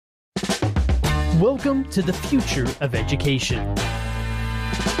Welcome to the future of education.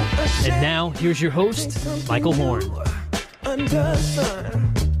 And now, here's your host, Michael Horn.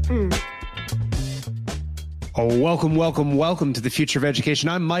 Oh, welcome to the future of education.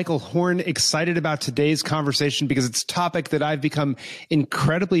 I'm Michael Horn, excited about today's conversation because it's a topic that I've become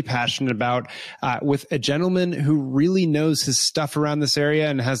incredibly passionate about with a gentleman who really knows his stuff around this area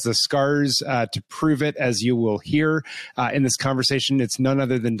and has the scars to prove it, as you will hear in this conversation. It's none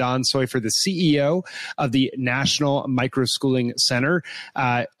other than Don Seufer, the CEO of the National Microschooling Center,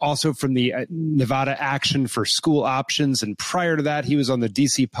 also from the Nevada Action for School Options. And prior to that, he was on the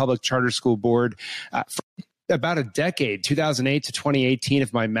DC Public Charter School Board for about a decade, 2008 to 2018,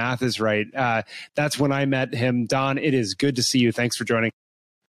 if my math is right. That's when I met him. Don, it is good to see you. Thanks for joining.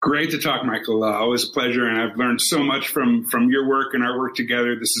 Great to talk, Michael. Always a pleasure, and I've learned so much from your work and our work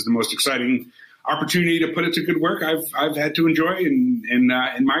together. This is the most exciting opportunity to put it to good work I've had to enjoy in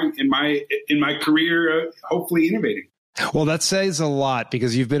my career, hopefully innovating. Well, that says a lot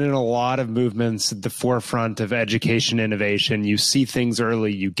because you've been in a lot of movements at the forefront of education innovation. You see things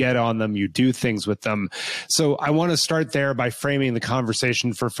early, you get on them, you do things with them. So I want to start there by framing the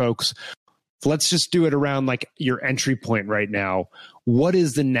conversation for folks. Let's just do it around like your entry point right now. What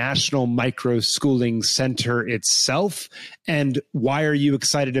is the National Microschooling Center itself? And why are you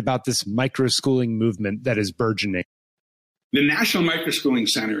excited about this microschooling movement that is burgeoning? The National Microschooling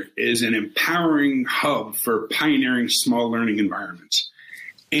Center is an empowering hub for pioneering small learning environments.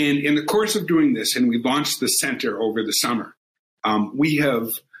 And in the course of doing this, and we launched the center over the summer, we have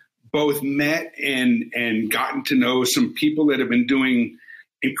both met and gotten to know some people that have been doing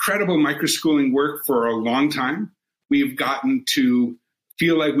incredible microschooling work for a long time. We've gotten to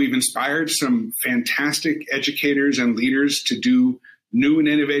feel like we've inspired some fantastic educators and leaders to do new and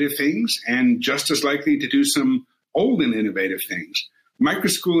innovative things, and just as likely to do some old and innovative things.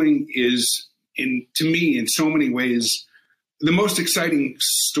 Microschooling is, to me, in so many ways, the most exciting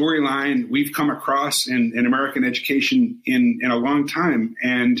storyline we've come across in American education in a long time.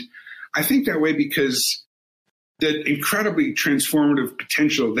 And I think that way because the incredibly transformative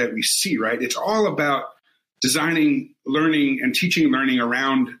potential that we see, right? It's all about designing learning and teaching learning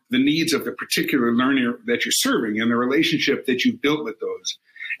around the needs of the particular learner that you're serving and the relationship that you've built with those.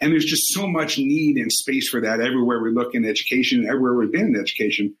 And there's just so much need and space for that everywhere we look in education, everywhere we've been in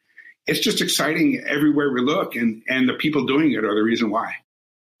education. It's just exciting everywhere we look, and the people doing it are the reason why.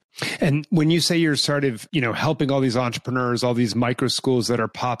 And when you say you're sort of, helping all these entrepreneurs, all these micro schools that are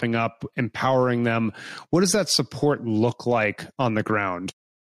popping up, empowering them, what does that support look like on the ground?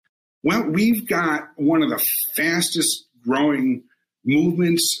 Well, we've got one of the fastest growing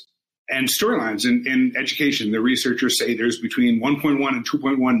movements and storylines in education. The researchers say there's between 1.1 and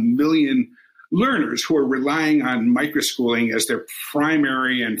 2.1 million learners who are relying on microschooling as their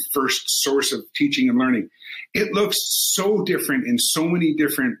primary and first source of teaching and learning. It looks so different in so many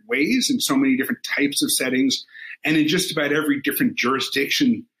different ways, in so many different types of settings, and in just about every different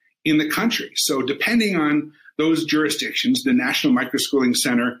jurisdiction in the country. So depending on those jurisdictions, the National Microschooling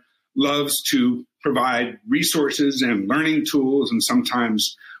Center loves to provide resources and learning tools, and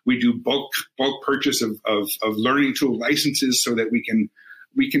sometimes we do bulk purchase of learning tool licenses so that we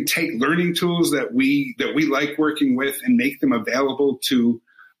can take learning tools that we like working with and make them available to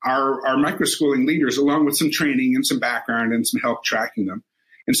our microschooling leaders, along with some training and some background and some help tracking them.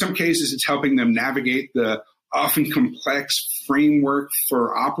 In some cases, it's helping them navigate the often complex framework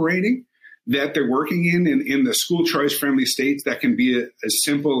for operating that they're working in the school choice friendly states. That can be as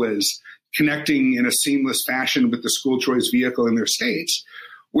simple as connecting in a seamless fashion with the school choice vehicle in their states,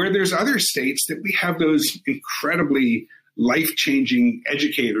 where there's other states that we have those incredibly life-changing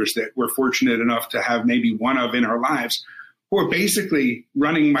educators that we're fortunate enough to have maybe one of in our lives, who are basically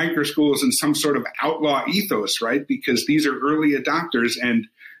running microschools in some sort of outlaw ethos, right? Because these are early adopters, and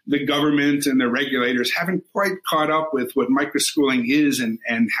the government and the regulators haven't quite caught up with what microschooling is and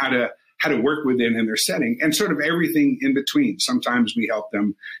how to work within in their setting, and sort of everything in between. Sometimes we help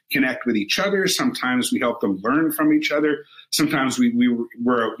them connect with each other. Sometimes we help them learn from each other. Sometimes we're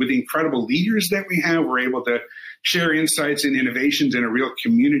with the incredible leaders that we have, we're able to share insights and innovations in a real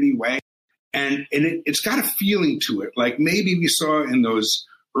community way. And it's got a feeling to it, like maybe we saw in those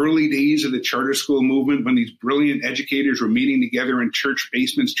early days of the charter school movement when these brilliant educators were meeting together in church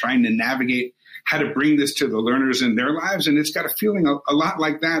basements trying to navigate how to bring this to the learners in their lives. And it's got a feeling a lot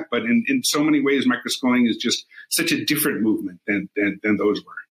like that. But in so many ways, microschooling is just such a different movement than those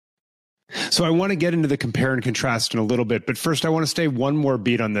were. So I want to get into the compare and contrast in a little bit, but first I want to stay one more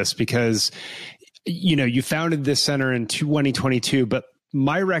beat on this because, you founded this center in 2022, but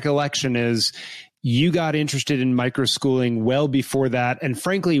my recollection is you got interested in microschooling well before that, and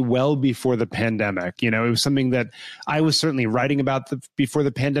frankly, well before the pandemic. It was something that I was certainly writing about before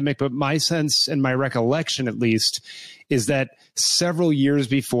the pandemic, but my sense and my recollection, at least, is that several years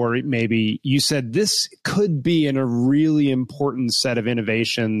before, maybe, you said this could be in a really important set of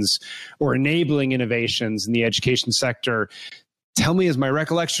innovations or enabling innovations in the education sector. Tell me, is my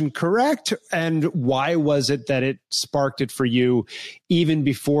recollection correct? And why was it that it sparked it for you even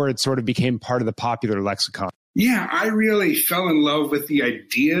before it sort of became part of the popular lexicon? Yeah, I really fell in love with the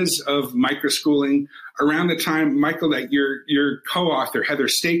ideas of microschooling around the time, Michael, that your co-author, Heather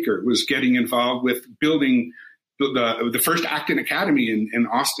Staker, was getting involved with building the first Acton Academy in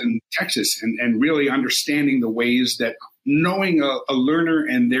Austin, Texas, and really understanding the ways that knowing a learner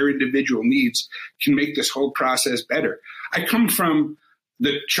and their individual needs can make this whole process better. I come from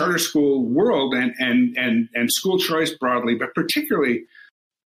the charter school world and school choice broadly, but particularly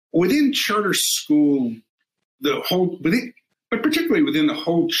within charter school, particularly within the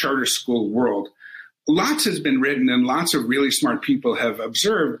whole charter school world. Lots has been written and lots of really smart people have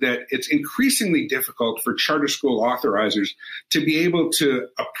observed that it's increasingly difficult for charter school authorizers to be able to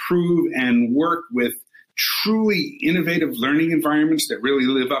approve and work with truly innovative learning environments that really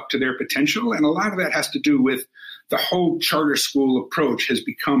live up to their potential. And a lot of that has to do with the whole charter school approach has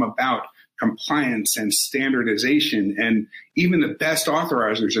become about compliance and standardization. And even the best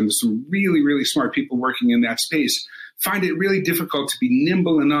authorizers and some really, really smart people working in that space find it really difficult to be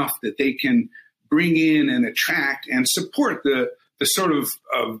nimble enough that they can bring in and attract and support the sort of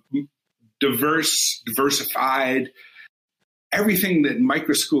diversified, everything that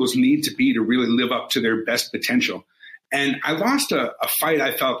microschools need to be to really live up to their best potential. And I lost a fight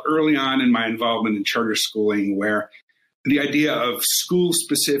I felt early on in my involvement in charter schooling, where the idea of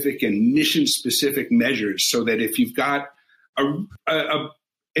school-specific and mission-specific measures, so that if you've got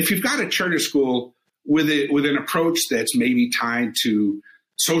a charter school with an approach that's maybe tied to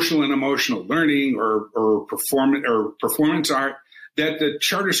social and emotional learning or performance art, that the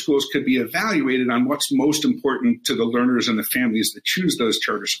charter schools could be evaluated on what's most important to the learners and the families that choose those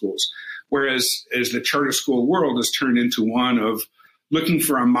charter schools. Whereas as the charter school world has turned into one of looking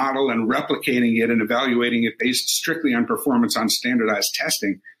for a model and replicating it and evaluating it based strictly on performance on standardized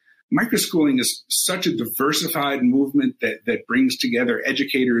testing, microschooling is such a diversified movement that brings together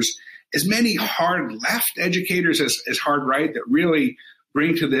educators, as many hard left educators as hard right, that really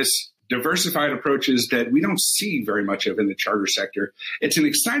bring to this diversified approaches that we don't see very much of in the charter sector. It's an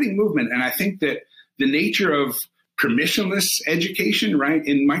exciting movement. And I think that the nature of permissionless education, right?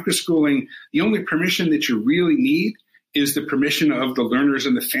 In microschooling, the only permission that you really need is the permission of the learners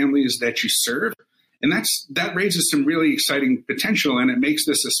and the families that you serve. And that raises some really exciting potential. And it makes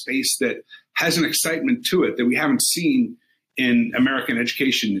this a space that has an excitement to it that we haven't seen in American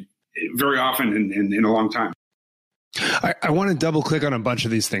education very often in a long time. I want to double click on a bunch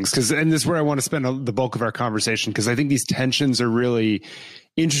of these things and this is where I want to spend the bulk of our conversation, because I think these tensions are really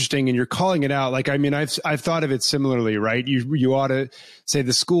interesting and you're calling it out. Like, I mean, I've thought of it similarly, right? You ought to say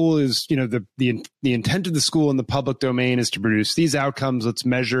the school is, the intent of the school in the public domain is to produce these outcomes. Let's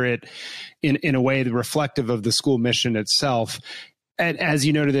measure it in a way reflective of the school mission itself. And as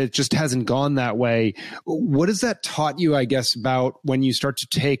you noted, it just hasn't gone that way. What has that taught you, I guess, about when you start to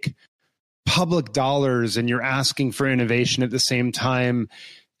take public dollars and you're asking for innovation at the same time,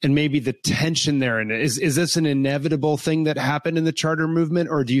 and maybe the tension there? And is this an inevitable thing that happened in the charter movement,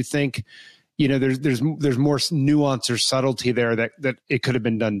 or do you think, there's more nuance or subtlety there that it could have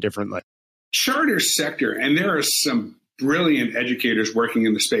been done differently? Charter sector, and there are some brilliant educators working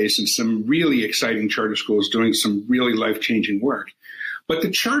in the space and some really exciting charter schools doing some really life-changing work. But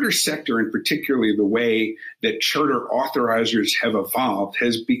the charter sector, and particularly the way that charter authorizers have evolved,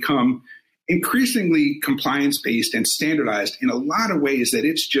 has become increasingly compliance-based and standardized in a lot of ways that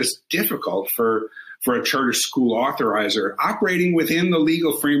it's just difficult for a charter school authorizer operating within the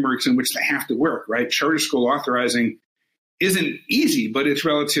legal frameworks in which they have to work, right? Charter school authorizing isn't easy, but it's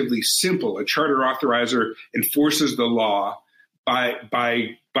relatively simple. A charter authorizer enforces the law by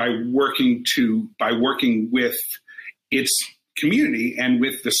working with its community and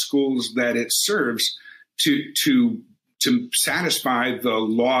with the schools that it serves to satisfy the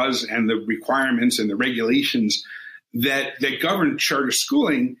laws and the requirements and the regulations that govern charter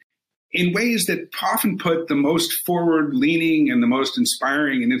schooling in ways that often put the most forward-leaning and the most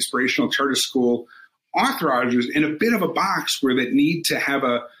inspiring and inspirational charter school authorizers in a bit of a box where they need to have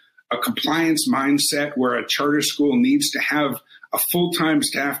a compliance mindset, where a charter school needs to have a full-time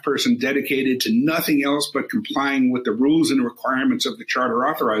staff person dedicated to nothing else but complying with the rules and requirements of the charter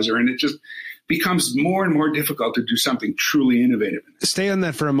authorizer. And it just becomes more and more difficult to do something truly innovative. Stay on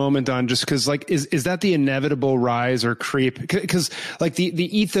that for a moment, Don, just because is that the inevitable rise or creep? Because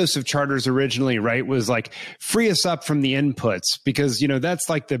the ethos of charters originally, right, was free us up from the inputs, because, that's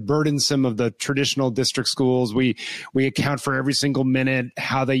the burdensome of the traditional district schools. We account for every single minute,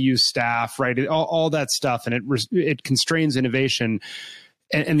 how they use staff, right? All that stuff. And it constrains innovation.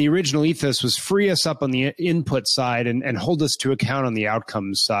 And the original ethos was free us up on the input side and hold us to account on the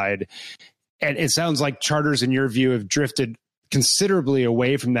outcomes side. And it sounds like charters, in your view, have drifted considerably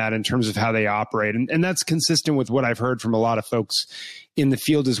away from that in terms of how they operate. And that's consistent with what I've heard from a lot of folks in the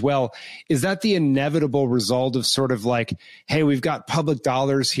field as well. Is that the inevitable result of sort of hey, we've got public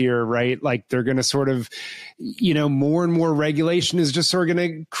dollars here, right? They're going to sort of, more and more regulation is just sort of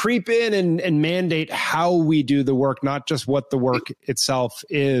going to creep in and mandate how we do the work, not just what the work itself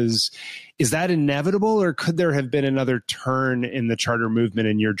is. Is that inevitable, or could there have been another turn in the charter movement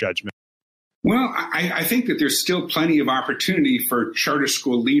in your judgment? Well, I think that there's still plenty of opportunity for charter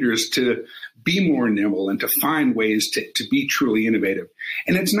school leaders to be more nimble and to find ways to be truly innovative.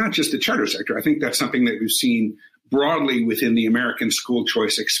 And it's not just the charter sector. I think that's something that we've seen broadly within the American school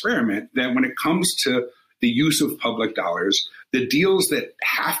choice experiment, that when it comes to the use of public dollars, the deals that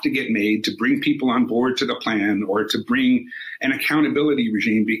have to get made to bring people on board to the plan or to bring an accountability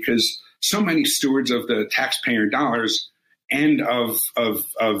regime, because so many stewards of the taxpayer dollars and of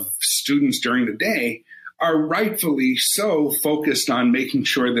students during the day are rightfully so focused on making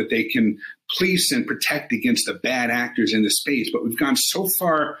sure that they can police and protect against the bad actors in the space. But we've gone so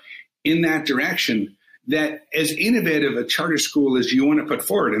far in that direction that as innovative a charter school as you want to put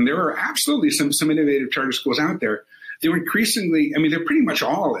forward, and there are absolutely some innovative charter schools out there, they're increasingly, they're pretty much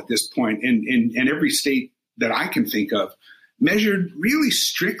all at this point in every state that I can think of, measured really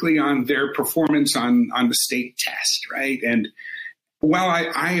strictly on their performance on the state test, right? And while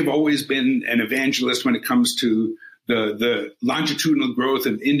I have always been an evangelist when it comes to the longitudinal growth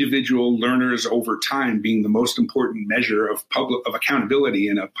of individual learners over time being the most important measure of accountability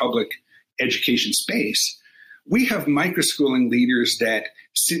in a public education space, we have microschooling leaders that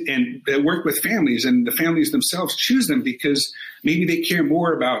sit and that work with families, and the families themselves choose them because maybe they care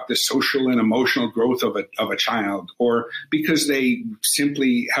more about the social and emotional growth of a child, or because they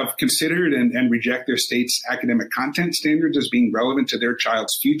simply have considered and reject their state's academic content standards as being relevant to their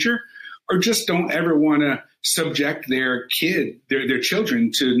child's future, or just don't ever want to subject their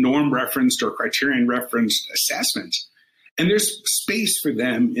children to norm referenced or criterion referenced assessments. And there's space for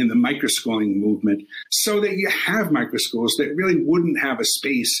them in the microschooling movement so that you have microschools that really wouldn't have a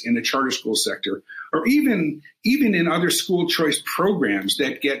space in the charter school sector, or even in other school choice programs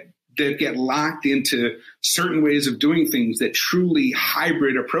that get locked into certain ways of doing things that truly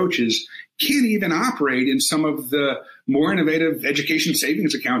hybrid approaches can't even operate in some of the more innovative education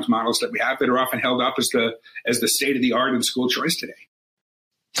savings accounts models that we have that are often held up as the state of the art in school choice today.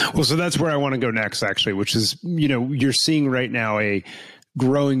 Well, so that's where I want to go next, actually, which is, you're seeing right now a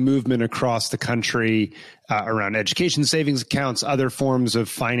growing movement across the country around education savings accounts, other forms of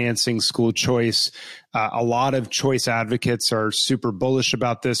financing school choice. A lot of choice advocates are super bullish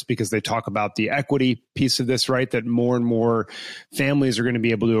about this because they talk about the equity piece of this, right? That more and more families are going to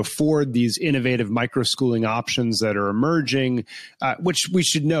be able to afford these innovative microschooling options that are emerging, which we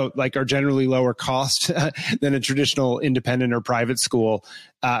should note, are generally lower cost than a traditional independent or private school.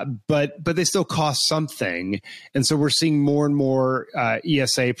 But they still cost something. And so we're seeing more and more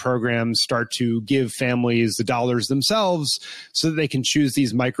ESA programs start to give families the dollars themselves so that they can choose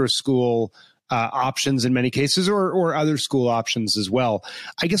these microschool options in many cases, or other school options as well.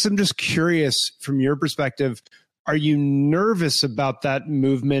 I guess I'm just curious, from your perspective, are you nervous about that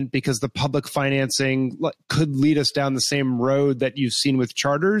movement because the public financing could lead us down the same road that you've seen with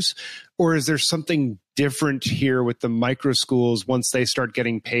charters? Or is there something different here with the microschools once they start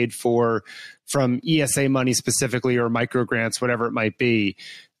getting paid for from ESA money specifically, or micro grants, whatever it might be,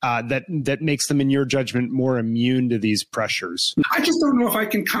 that makes them, in your judgment, more immune to these pressures? I just don't know if I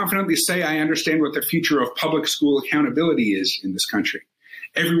can confidently say I understand what the future of public school accountability is in this country.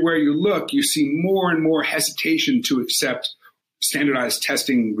 Everywhere you look, you see more and more hesitation to accept standardized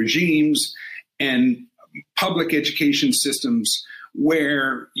testing regimes and public education systems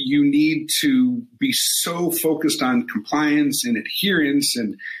where you need to be so focused on compliance and adherence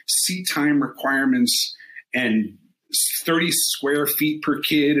and seat time requirements and 30 square feet per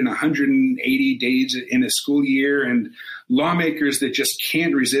kid and 180 days in a school year, and lawmakers that just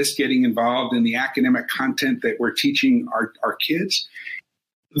can't resist getting involved in the academic content that we're teaching our kids.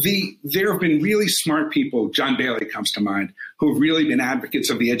 There have been really smart people, John Bailey comes to mind, who have really been advocates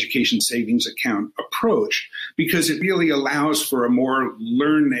of the education savings account approach because it really allows for a more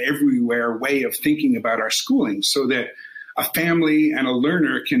learn everywhere way of thinking about our schooling so that a family and a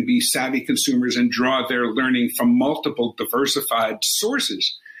learner can be savvy consumers and draw their learning from multiple diversified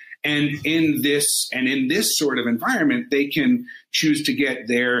sources. And in this sort of environment, they can choose to get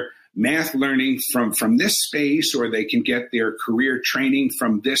their math learning from this space, or they can get their career training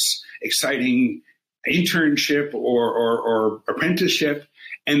from this exciting internship or apprenticeship,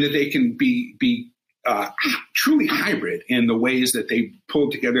 and that they can be truly hybrid in the ways that they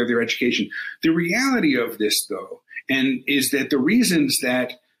pull together their education. The reality of this, though, is that the reasons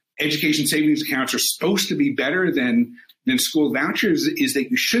that education savings accounts are supposed to be better than school vouchers is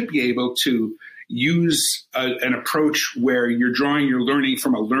that you should be able to use an approach where you're drawing your learning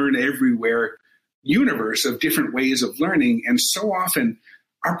from a learn everywhere universe of different ways of learning. And so often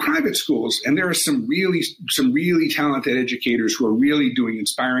our private schools, and there are some really talented educators who are really doing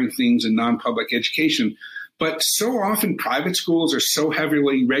inspiring things in non-public education, but so often private schools are so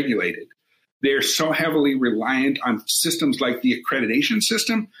heavily regulated. They're so heavily reliant on systems like the accreditation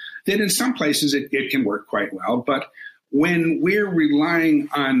system that in some places it can work quite well. But when we're relying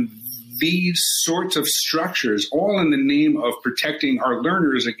on these sorts of structures, all in the name of protecting our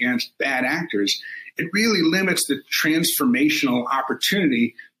learners against bad actors, it really limits the transformational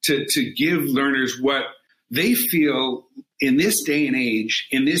opportunity to give learners what they feel in this day and age,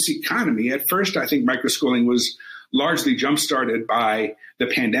 in this economy. At first, I think microschooling was largely jump-started by the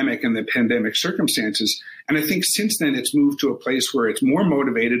pandemic and the pandemic circumstances. And I think since then, it's moved to a place where it's more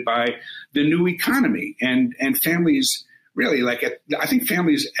motivated by the new economy and families really I think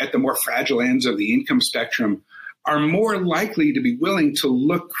families at the more fragile ends of the income spectrum are more likely to be willing to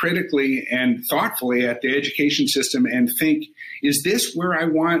look critically and thoughtfully at the education system and think, is this where I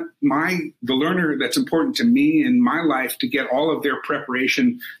want the learner that's important to me in my life to get all of their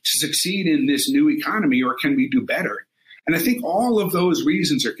preparation to succeed in this new economy, or can we do better? And I think all of those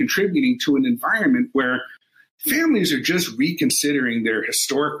reasons are contributing to an environment where families are just reconsidering their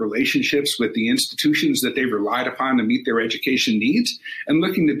historic relationships with the institutions that they've relied upon to meet their education needs and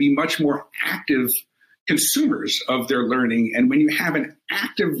looking to be much more active consumers of their learning. And when you have an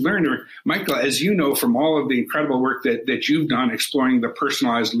active learner, Michael, as you know from all of the incredible work that you've done exploring the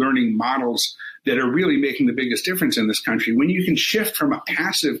personalized learning models that are really making the biggest difference in this country, when you can shift from a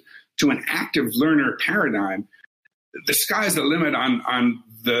passive to an active learner paradigm, the sky's the limit on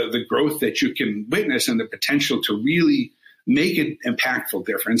the growth that you can witness and the potential to really make an impactful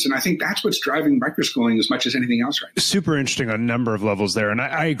difference. And I think that's what's driving microschooling as much as anything else right now. Super interesting on a number of levels there. And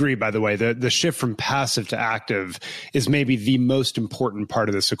I agree, by the way, the shift from passive to active is maybe the most important part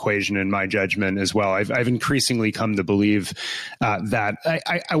of this equation in my judgment as well. I've increasingly come to believe that.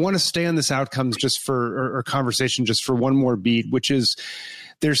 I want to stay on this outcomes or conversation just for one more beat, which is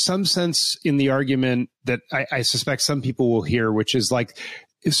there's some sense in the argument that I suspect some people will hear, which is like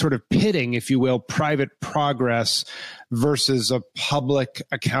sort of pitting, if you will, private progress versus a public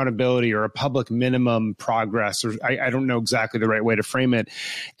accountability or a public minimum progress, or I don't know exactly the right way to frame it.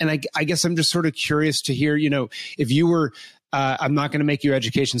 And I guess I'm just sort of curious to hear, if you were, I'm not going to make you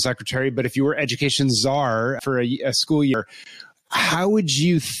education secretary, but if you were education czar for a school year, how would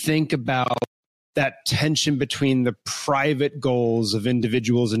you think about that tension between the private goals of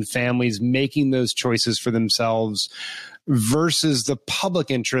individuals and families making those choices for themselves versus the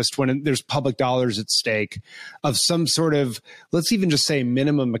public interest when there's public dollars at stake of some sort of, let's even just say,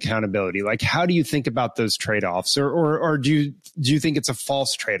 minimum accountability? Like, how do you think about those trade-offs, or do you think it's a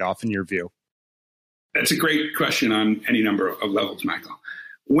false trade-off in your view? That's a great question on any number of levels, Michael.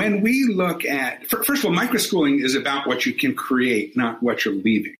 When we look at, first of all, microschooling is about what you can create, not what you're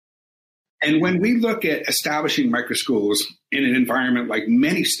leaving. And when we look at establishing microschools in an environment like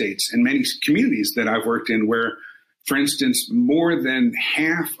many states and many communities that I've worked in, where, for instance, more than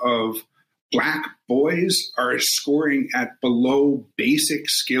half of Black boys are scoring at below basic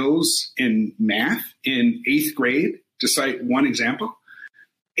skills in math in 8th grade, to cite one example,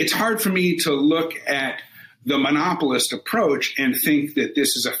 it's hard for me to look at the monopolist approach and think that this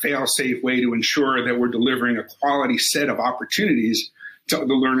is a fail-safe way to ensure that we're delivering a quality set of opportunities to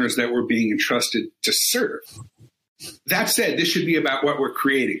the learners that we're being entrusted to serve. That said, this should be about what we're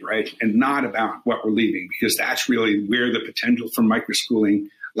creating, right? And not about what we're leaving, because that's really where the potential for microschooling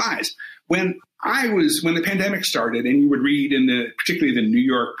lies. When the pandemic started and you would read in particularly the New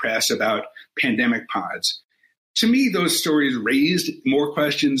York press about pandemic pods, to me, those stories raised more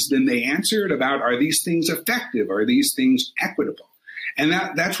questions than they answered about, are these things effective? Are these things equitable? And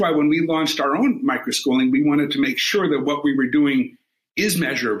that's why when we launched our own microschooling, we wanted to make sure that what we were doing is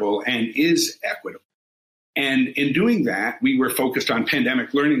measurable and is equitable. And in doing that, we were focused on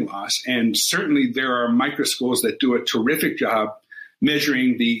pandemic learning loss. And certainly there are microschools that do a terrific job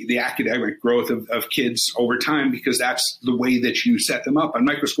measuring the academic growth of kids over time, because that's the way that you set them up. And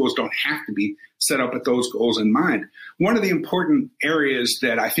microschools don't have to be set up with those goals in mind. One of the important areas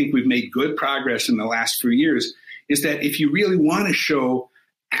that I think we've made good progress in the last few years is that if you really want to show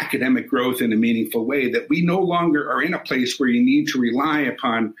academic growth in a meaningful way, that we no longer are in a place where you need to rely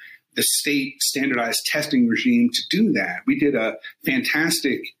upon the state standardized testing regime to do that. We did a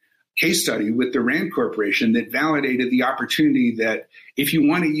fantastic case study with the RAND Corporation that validated the opportunity that if you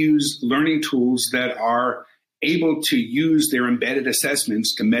want to use learning tools that are able to use their embedded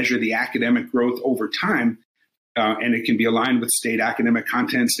assessments to measure the academic growth over time, and it can be aligned with state academic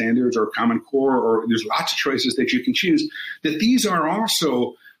content standards or Common Core, or there's lots of choices that you can choose, that these are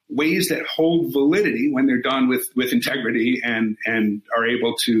also ways that hold validity when they're done with integrity and are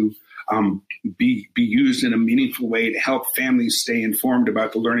able to be used in a meaningful way to help families stay informed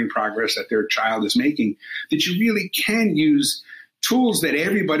about the learning progress that their child is making, that you really can use tools that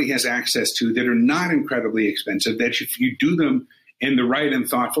everybody has access to that are not incredibly expensive, that if you do them in the right and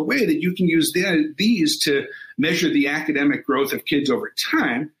thoughtful way, that you can use these to measure the academic growth of kids over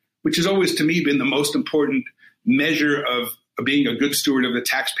time, which has always, to me, been the most important measure of being a good steward of the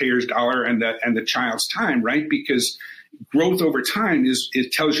taxpayer's dollar and the child's time, right? Because growth over time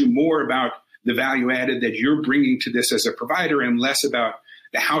it tells you more about the value added that you're bringing to this as a provider and less about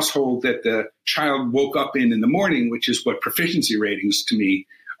the household that the child woke up in the morning, which is what proficiency ratings to me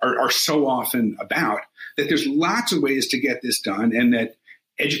are so often about. That there's lots of ways to get this done, and that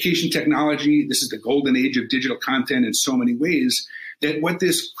education technology, this is the golden age of digital content in so many ways, that what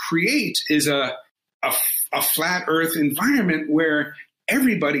this creates is a flat earth environment where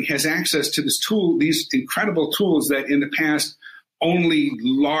everybody has access to this tool, these incredible tools that in the past only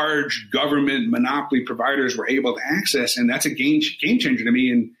large government monopoly providers were able to access. And that's a game changer to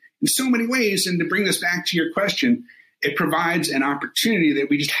me in so many ways. And to bring this back to your question, it provides an opportunity that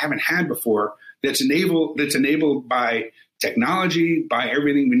we just haven't had before, that's enabled by technology, by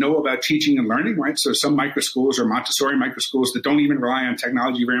everything we know about teaching and learning, right? So some microschools or Montessori microschools that don't even rely on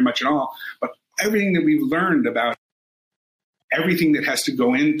technology very much at all, but everything that we've learned about everything that has to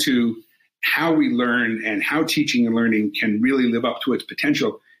go into how we learn and how teaching and learning can really live up to its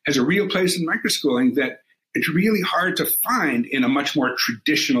potential has a real place in microschooling that it's really hard to find in a much more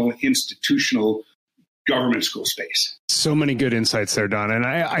traditional institutional government school space. So many good insights there, Don. And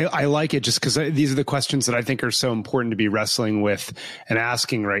I like it just because these are the questions that I think are so important to be wrestling with and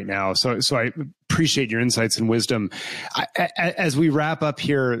asking right now. So I appreciate your insights and wisdom. As we wrap up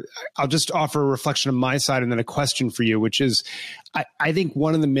here, I'll just offer a reflection on my side and then a question for you, which is, I think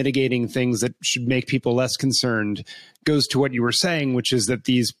one of the mitigating things that should make people less concerned goes to what you were saying, which is that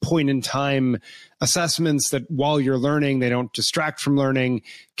these point-in-time assessments that while you're learning, they don't distract from learning,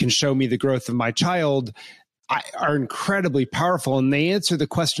 can show me the growth of my child, are incredibly powerful. And they answer the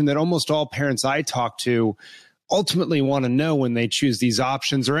question that almost all parents I talk to ultimately want to know when they choose these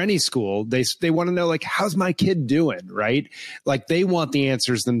options or any school. They want to know, like, how's my kid doing, right? Like, they want the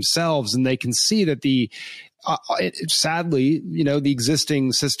answers themselves, and they can see that sadly, the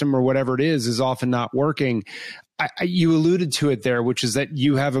existing system or whatever it is often not working. You alluded to it there, which is that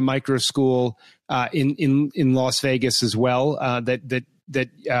you have a micro school in Las Vegas as well, that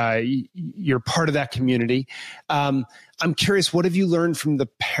you're part of that community. I'm curious, what have you learned from the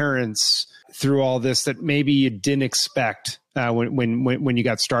parents through all this that maybe you didn't expect when you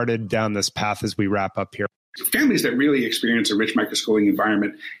got started down this path as we wrap up here? Families that really experience a rich microschooling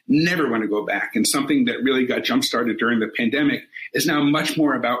environment never want to go back. And something that really got jump-started during the pandemic is now much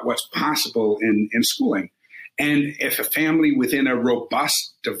more about what's possible in schooling. And if a family within a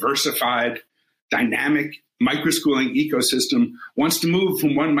robust, diversified, dynamic microschooling ecosystem wants to move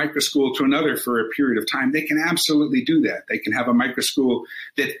from one microschool to another for a period of time, they can absolutely do that. They can have a microschool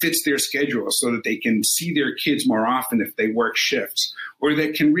that fits their schedule so that they can see their kids more often if they work shifts, or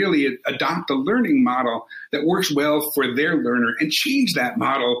that can really adopt a learning model that works well for their learner and change that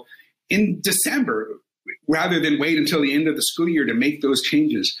model in December rather than wait until the end of the school year to make those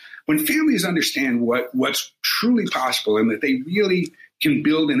changes. When families understand what's truly possible and that they really can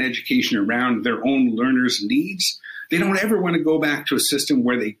build an education around their own learners' needs, they don't ever want to go back to a system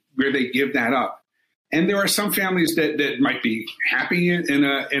where they give that up. And there are some families that might be happy in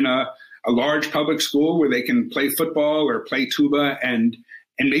a large public school where they can play football or play tuba, and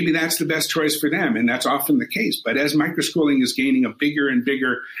maybe that's the best choice for them, and that's often the case. But as microschooling is gaining a bigger and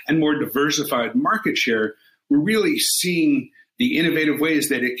bigger and more diversified market share, we're really seeing the innovative ways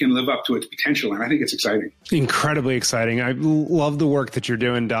that it can live up to its potential. And I think it's exciting. Incredibly exciting. I love the work that you're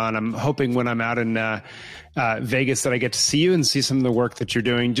doing, Don. I'm hoping when I'm out in Vegas that I get to see you and see some of the work that you're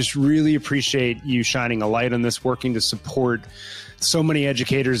doing. Just really appreciate you shining a light on this, working to support so many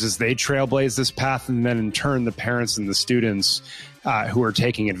educators as they trailblaze this path, and then in turn, the parents and the students who are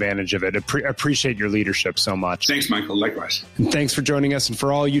taking advantage of it. Appreciate your leadership so much. Thanks, Michael. Likewise. And thanks for joining us. And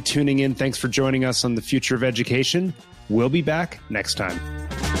for all you tuning in, thanks for joining us on The Future of Education. We'll be back next time.